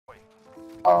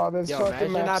Oh, there's Yo, fucking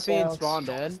imagine not being Max spawned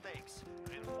in.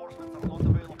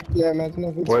 Yeah, imagine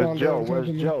if it's Where's spawned Joe? in. Where's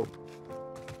Joe?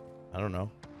 I don't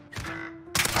know.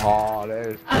 Oh,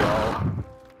 there's Joe.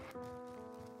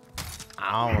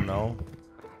 I don't know.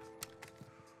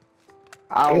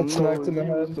 I don't It's know. sniped in the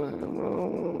head.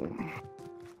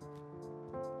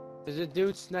 There's a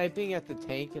dude sniping at the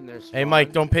tank and there's. Hey,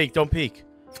 Mike, don't peek. Don't peek.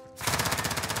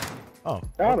 Oh,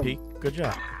 Got don't him. peek. Good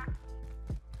job.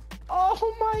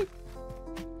 Oh my!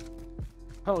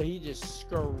 Oh, he just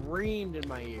screamed in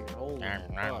my ear. Holy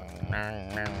fuck.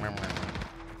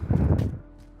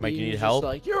 Mike, you He need was just help?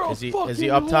 like, "You're a Is he fucking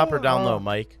up top or whore." down low,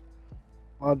 Mike?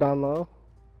 Down low.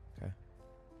 Okay.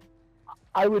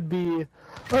 I would be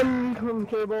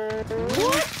uncomfortable.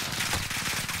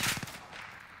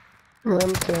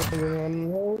 I'm telling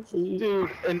you, dude,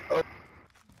 and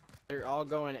They're all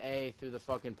going A through the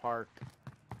fucking park.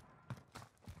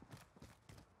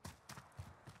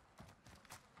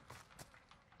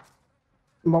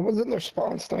 Mom was in their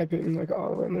spawn sniping, like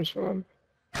all around their spawn.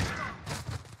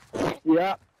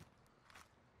 Yeah.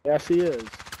 Yes, he is.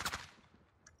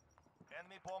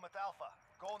 Enemy bomb at Alpha.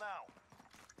 Go now.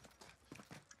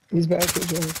 He's back here,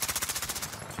 Joe.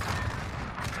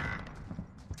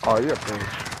 Oh, you're a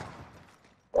bitch.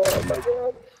 Oh my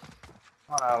god.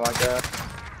 Oh my god.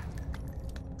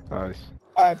 Nice.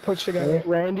 I put you guys.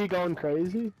 Randy going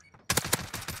crazy? The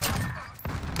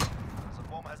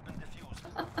bomb has been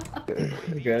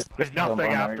defused. There's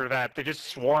nothing after that. They just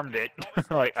swarmed it.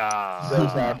 Like,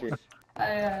 Exactly.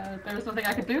 There was nothing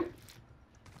I could do.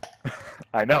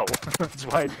 I know. That's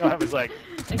why I was like,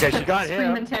 okay, she got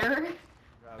Scream in him. terror.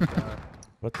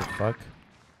 What the fuck?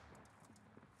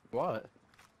 What?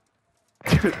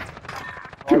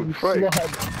 Dude, Frank.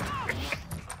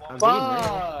 I'm being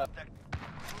real.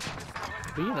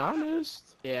 Being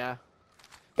honest? Yeah.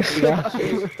 She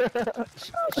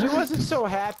wasn't so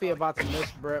happy about the Miss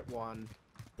Brit one.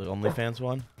 The OnlyFans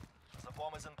one? The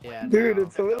bomb is in place. Yeah. Dude, no.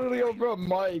 it's literally over a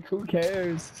mic. Who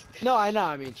cares? No, I know.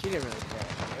 I mean, she didn't really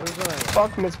care. It was really.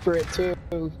 Fuck Miss Brit too.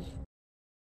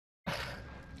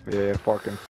 Yeah,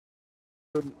 fucking.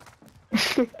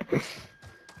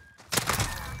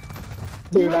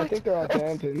 Dude, I think they're all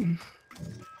camping.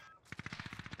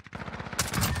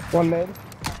 One mid.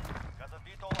 Got a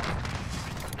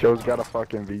VTOL. Joe's got a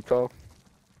fucking veto.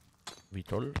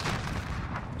 Vitol.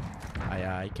 Aye,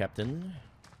 aye, Captain.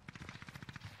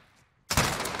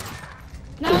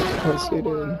 Let's see,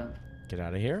 dude. Get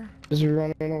out of here. He's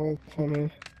running away from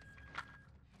me.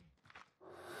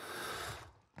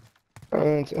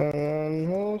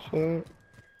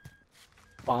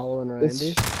 Following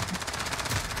Randy.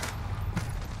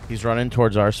 He's running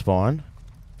towards our spawn.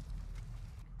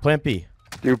 Plant B.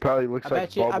 Dude probably looks I like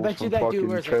bet you Bubbles that from dude fucking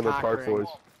wears a Trailer cock Park ring. Boys.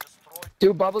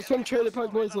 Dude, Bubbles from Trailer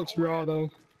Park Boys looks raw though.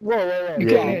 Whoa, whoa, whoa. You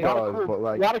Yeah, can't he hit. does, but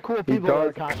like, A lot of cool he people that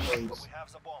are does. cockboys. We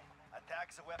have the bomb.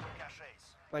 Attack the weapon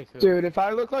caches. Like who? Dude, if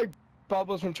I look like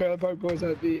Bubbles from Trailer Park Boys,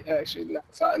 I'd be actually not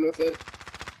fine with it.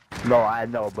 No, I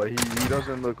know, but he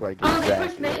doesn't look like Oh, they exactly.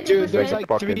 pushed me. Dude, there's Like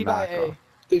like fucking 3 by A. knockoff.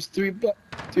 There's 3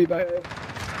 by A.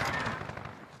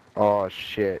 Oh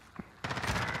shit.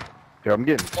 Yo, I'm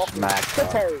getting smacked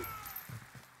up.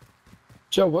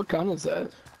 Joe, what gun is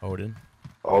that? Oden.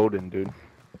 Oden, dude.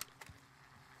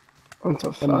 What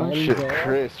the fuck? Shit,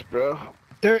 Chris, bro.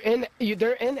 They're in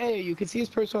A. You can see his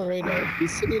personal radar.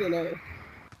 He's sitting in A.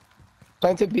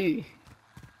 Planted B.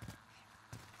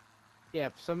 Yeah,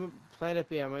 some Planet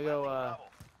B. I'm gonna go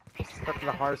start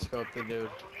the hard scope the dude.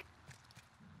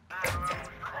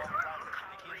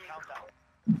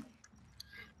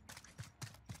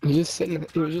 He was just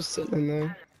sitting in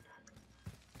there.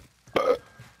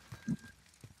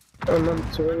 And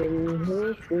I'm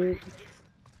turning.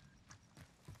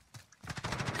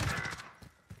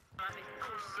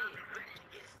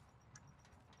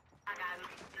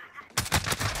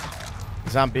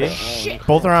 He's on B.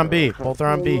 Both are on B. Both are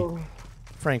on B.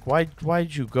 Frank,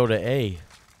 why'd you go to A?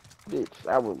 Bitch,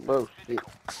 I would love shit.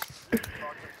 Good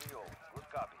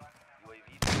copy.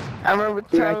 UAV. I remember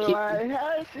Dude, I telling keep- I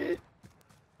had shit.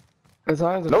 As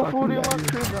long as No it's food in my fucking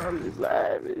crib, I'm just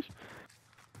lavish.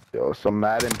 Yo, some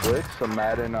Madden Blitz, some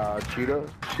Madden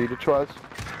Cheetah Trust.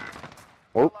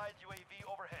 Oh, Allied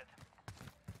UAV overhead.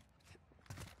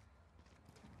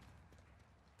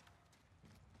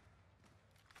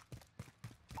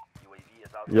 UAV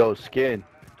is out. yo, Skin.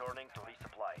 Returning to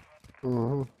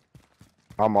resupply.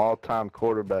 I'm all-time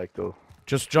quarterback though.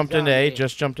 Just jumped He's into on A. B.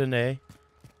 Just jumped into A.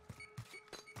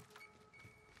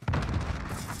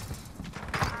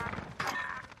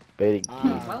 Betty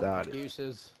Ah, got it.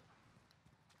 Excuses.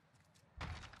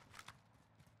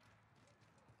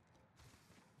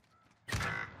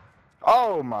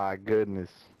 Oh my goodness.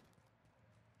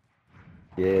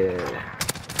 Yeah.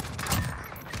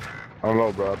 I don't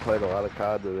know, bro. I played a lot of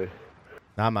COD today.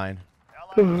 Not mine.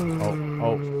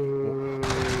 Oh.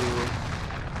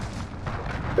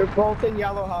 They're both in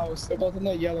yellow house. They're both in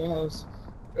that yellow house.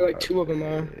 Like two of them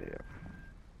are. Yeah.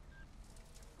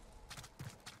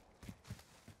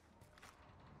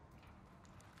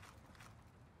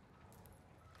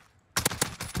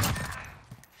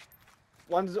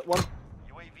 One. UAV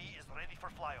is ready for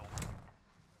flyover.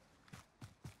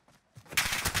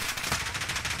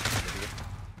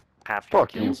 Half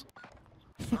Fuck you. kills.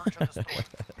 Search and destroy.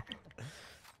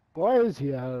 Why is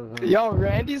he out of there? Yo,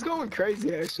 Randy's going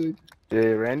crazy actually.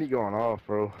 Yeah, Randy going off,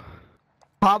 bro.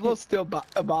 Pablo's still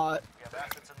a bot. We have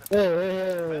assets in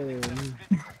the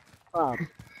Hey. Stop,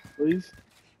 please.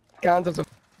 Gonzo's a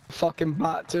fucking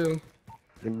bot too.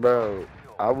 Bro,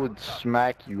 I would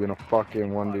smack you in a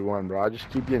fucking 1v1, bro. I just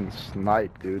keep getting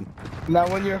sniped, dude. Now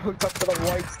when you're hooked up to the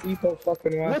white steeple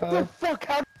fucking What Wi-Fi. the fuck?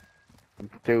 How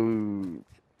Dude.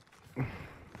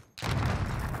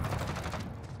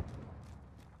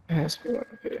 Has to be one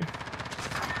up here.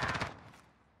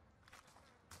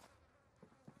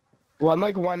 One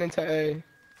like one into A.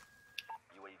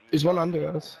 There's one under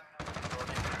us.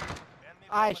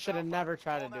 I should have never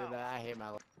tried to do that. I hate my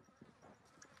life.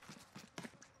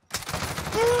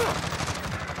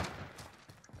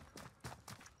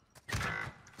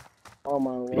 Oh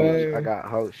my lord. Hey. I got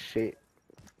whole shit.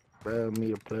 Bro,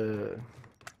 me a plug.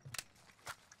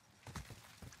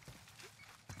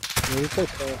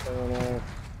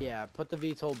 Yeah, put the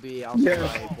VTOL B. I'll Yeah.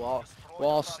 snipe.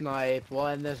 We'll snipe. We'll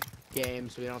end this game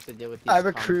so we don't have to deal with these. I have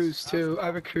a cunts. cruise too. I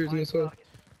have a cruise missile.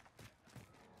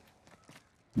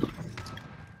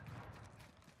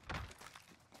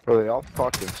 Bro, they all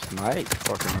fucking snipe.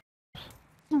 Fucking.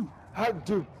 How,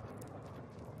 dude?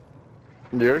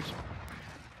 Yours?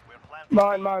 We're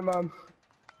planting Mine. Allied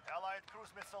cruise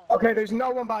missile. Okay, there's no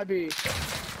one by B.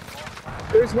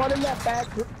 There's one in that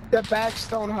back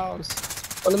stone house.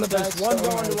 One in the back There's one stone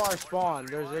going house. to our spawn.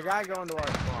 There's a guy going to our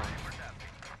spawn.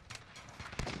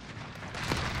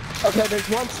 Okay, there's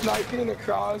one sniping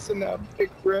across in that big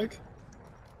brick.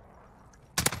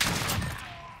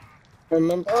 I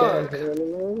remember.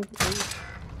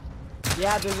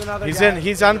 Yeah, there's another He's guy. in.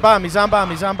 He's on bomb. He's on bomb.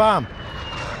 He's on bomb.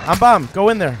 On bomb. Go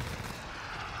in there.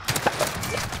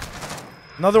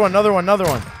 Another one.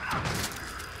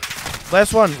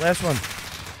 Last one.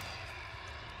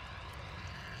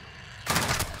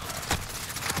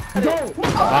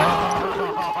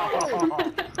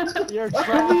 You're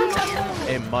trash.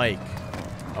 Hey, Mike.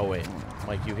 Oh, wait.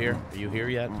 Mike, you here? Are you here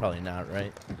yet? Probably not,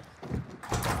 right?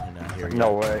 You're not here yet.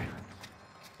 No way.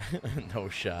 No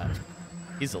shot.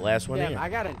 He's the last one Damn, here. I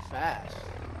got in fast.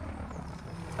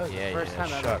 That was Yeah, the first yeah,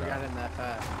 time I've shut ever up. got in that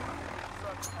fast.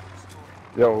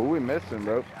 Yo, who we missing,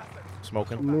 bro?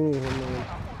 Smoking.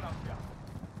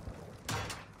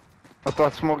 I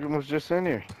thought smoking was just in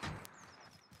here.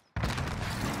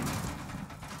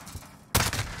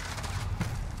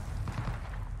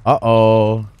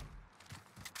 Uh-oh.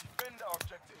 Defend the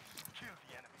objective. Kill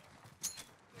the enemy.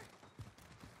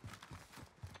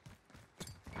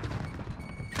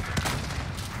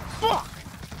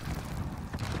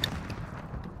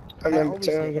 I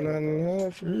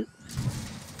remember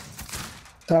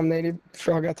Tom nated.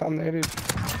 Frog got Tom nated.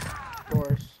 Of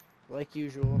course, like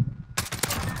usual.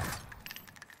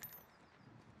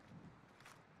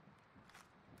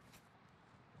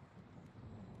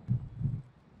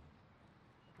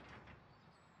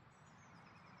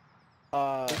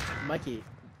 Mikey,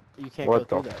 you can't What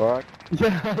go the through that. fuck?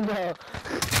 Yeah, I know.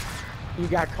 You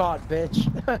got caught, bitch.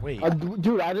 Wait.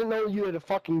 Dude, I didn't know you had to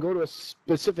fucking go to a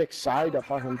specific side to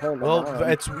fucking plant. Well,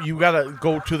 it's you gotta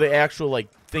go to the actual like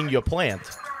thing you plant.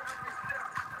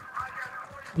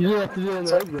 You didn't have to do it in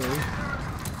the game.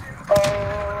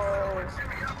 Oh.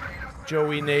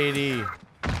 Joey Nady.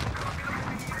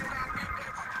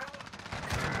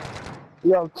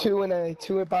 Yo, two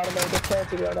at bottom of the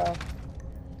planted right now.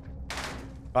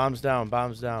 Bombs down.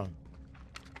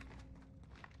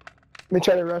 Let me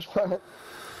try to rush plant.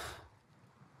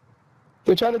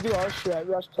 They're trying to do our strat,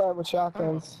 rush plant with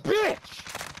shotguns. Bitch!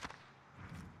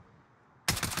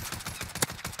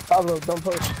 Pablo, don't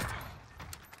push.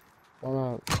 Why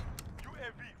not?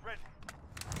 UAV ready.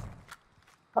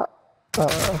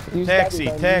 Use Taxi,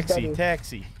 Debbie, then, use Debbie.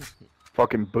 taxi.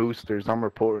 Fucking boosters. I'm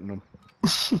reporting them.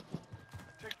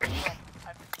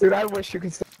 Dude, I wish you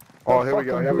could stay. Oh, here we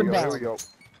go. fucking Here we go. boom Here we down. go.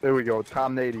 There we go.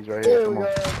 Tom Nady's right here. There Come we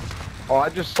on. go. Oh, I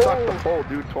just stuck the pole,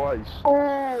 dude, twice.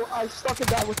 Oh, I stuck it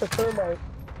down with the thermite.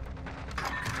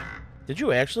 Did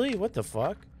you actually? What the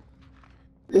fuck?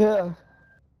 Yeah.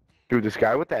 Dude, this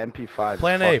guy with the MP5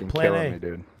 Plan is A, fucking plan killing A. me,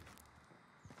 dude.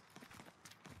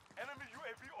 Enemy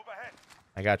UAV overhead.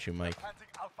 I got you, Mike. Planting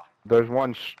Alpha. There's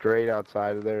one straight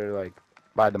outside of there, like,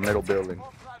 by the middle building.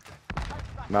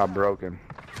 Not broken.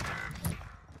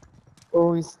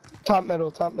 Oh, he's top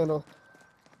middle, top middle.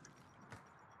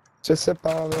 Just sit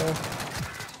down there.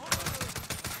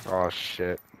 Oh,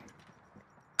 shit.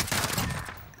 You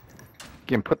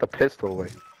can put the pistol away.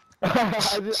 I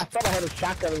thought I had a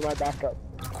shotgun in my backup.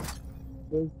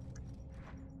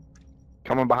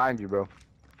 Coming behind you, bro.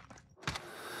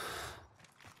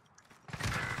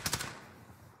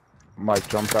 Mike,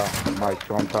 jump down. Mike,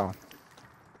 jump down.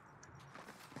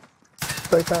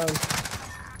 Right down.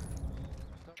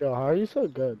 Joe, how are you so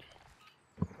good?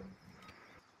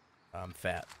 I'm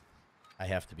fat. I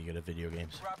have to be good at video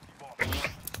games. Grab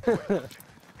the bomb.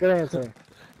 Good answer.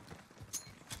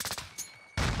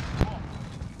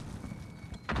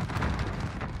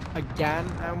 Again,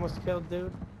 I almost killed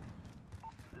dude.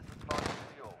 This is Fox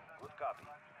Fuel. Good copy.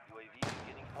 UAV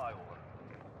beginning flyover.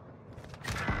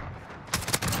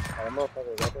 I don't know if I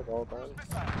was up all the time.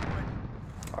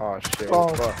 Oh, shit. Oh,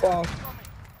 Fuck. wow.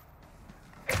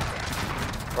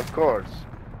 Of course.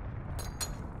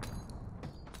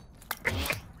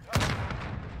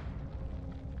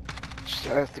 Just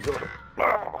has to go to...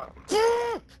 Fly.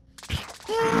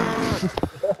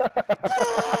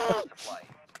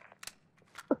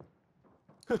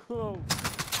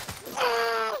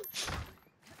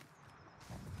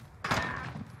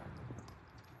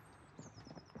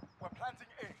 We're planting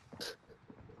A.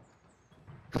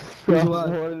 Who's alive?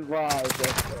 One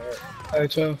live. Alright,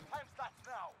 Joe. Time starts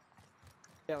now.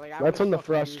 Yeah, like, Oh, that's when the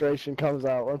frustration comes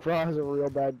out. When Bro has a real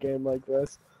bad game like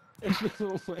this.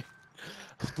 So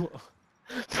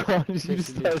you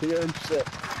just start hearing shit.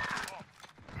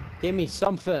 Give me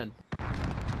something.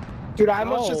 Dude, I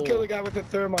almost just No. killed a guy with a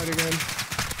thermite again.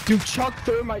 Dude, chuck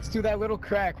thermites through that little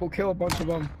crack. We'll kill a bunch of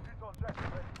them.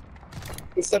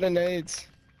 Instead of nades.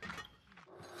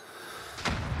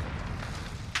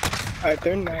 Alright,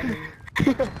 they're 90.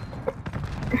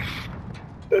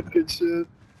 That's good shit.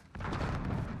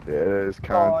 Yeah, it is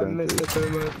Oh, I content. missed the dude.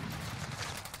 thermite.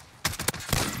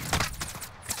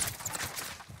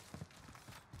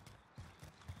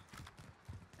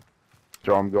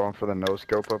 Joe, I'm going for the no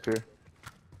scope up here.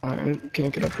 Alright,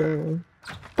 can't get up there.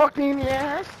 Fuck me in the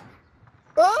ass!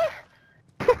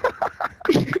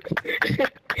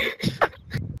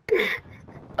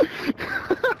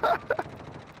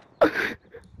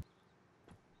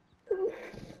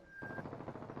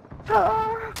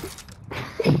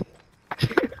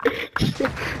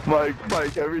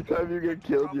 Mike, every time you get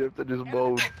killed, you have to just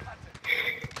moan.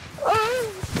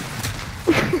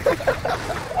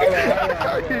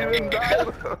 He even died.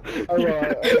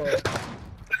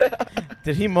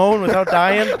 Did he moan without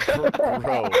dying?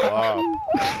 Bro, wow.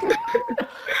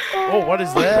 Oh, what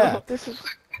is that? This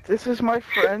is my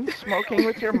friend smoking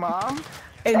with your mom,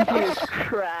 and he is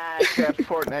trash at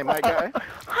Fortnite, my guy.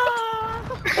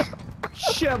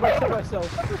 Shit, I killed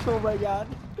myself. Oh my god.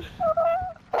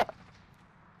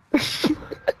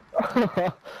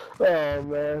 Oh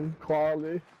man,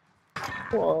 quality.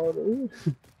 Quality.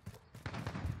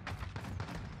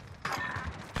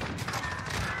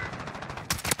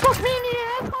 Fuck me in the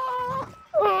asshole!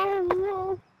 Oh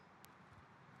no.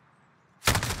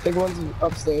 Big one's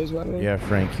upstairs, right? Yeah,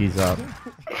 Frank, he's up.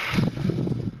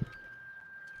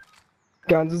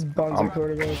 Guns is buns and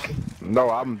quarterback. No,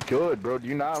 I'm good, bro. Do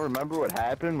you not remember what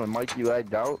happened when Mikey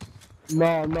lagged out?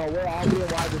 No, we're all being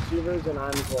wide receivers and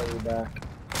I'm quarterback.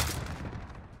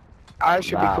 I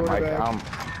should Nah, be Mike,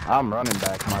 quarterback. I'm running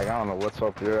back, Mike. I don't know what's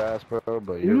up your ass, bro,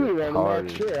 but You you're run retarded.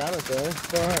 back, sure, I don't care.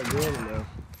 Go ahead, do it now.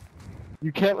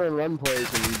 You can't run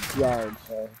plays in yards,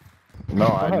 so. No,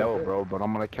 I know, bro, but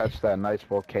I'm gonna catch that nice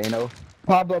volcano.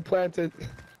 Pablo planted.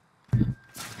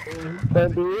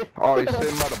 Oh, he's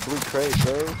sitting by the blue crate,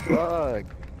 bro. Fuck.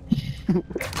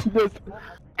 Just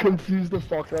confuse the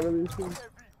fuck out of these things.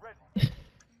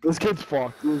 This kid's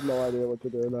fucked. He has no idea what to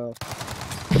do now.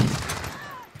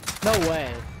 No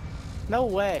way. No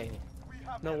way.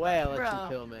 No way I let you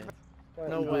kill me.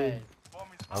 No way.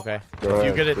 Okay. Go If you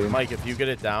ahead, get it, Steve. Mike, if you get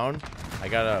it down, I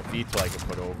got a VTOL I can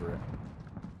put over it.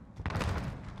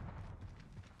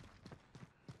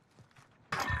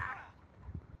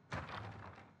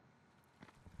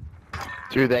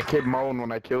 Dude, that kid moaned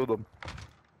when I killed him.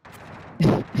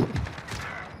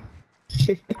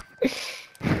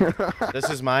 This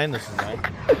is mine. This is mine.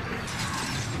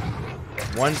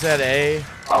 One's at A. They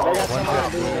got One's someone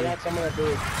at to do. They B. got someone to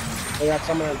do. They got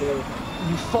someone to do.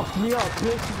 You fucked me up,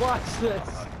 bitch. Watch this.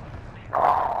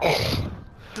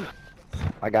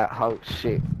 I got hot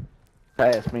shit.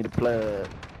 Pass me the plug.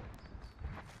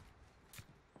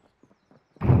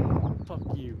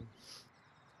 Fuck you.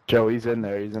 Joe, he's in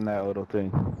there. He's in that little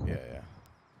thing. Yeah, yeah,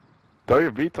 Throw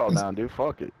your VTOL down, dude.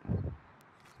 Fuck it.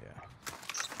 yeah.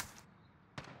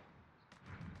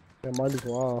 Yeah, might as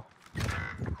well.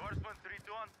 Horseman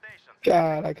 3-2 on station.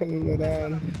 God, I couldn't go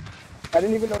down. I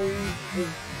didn't even know he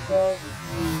was.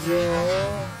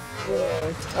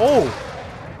 Oh!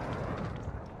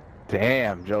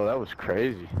 Damn, Joe, that was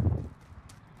crazy.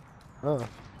 Huh.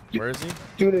 Where is he?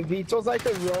 Dude, the Vito's like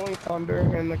a rolling thunder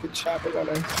and like a chopper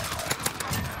gunner.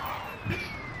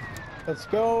 Let's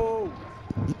go.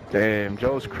 Damn,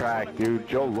 Joe's cracked, dude.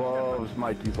 Joe loves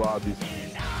Mikey Bobbies.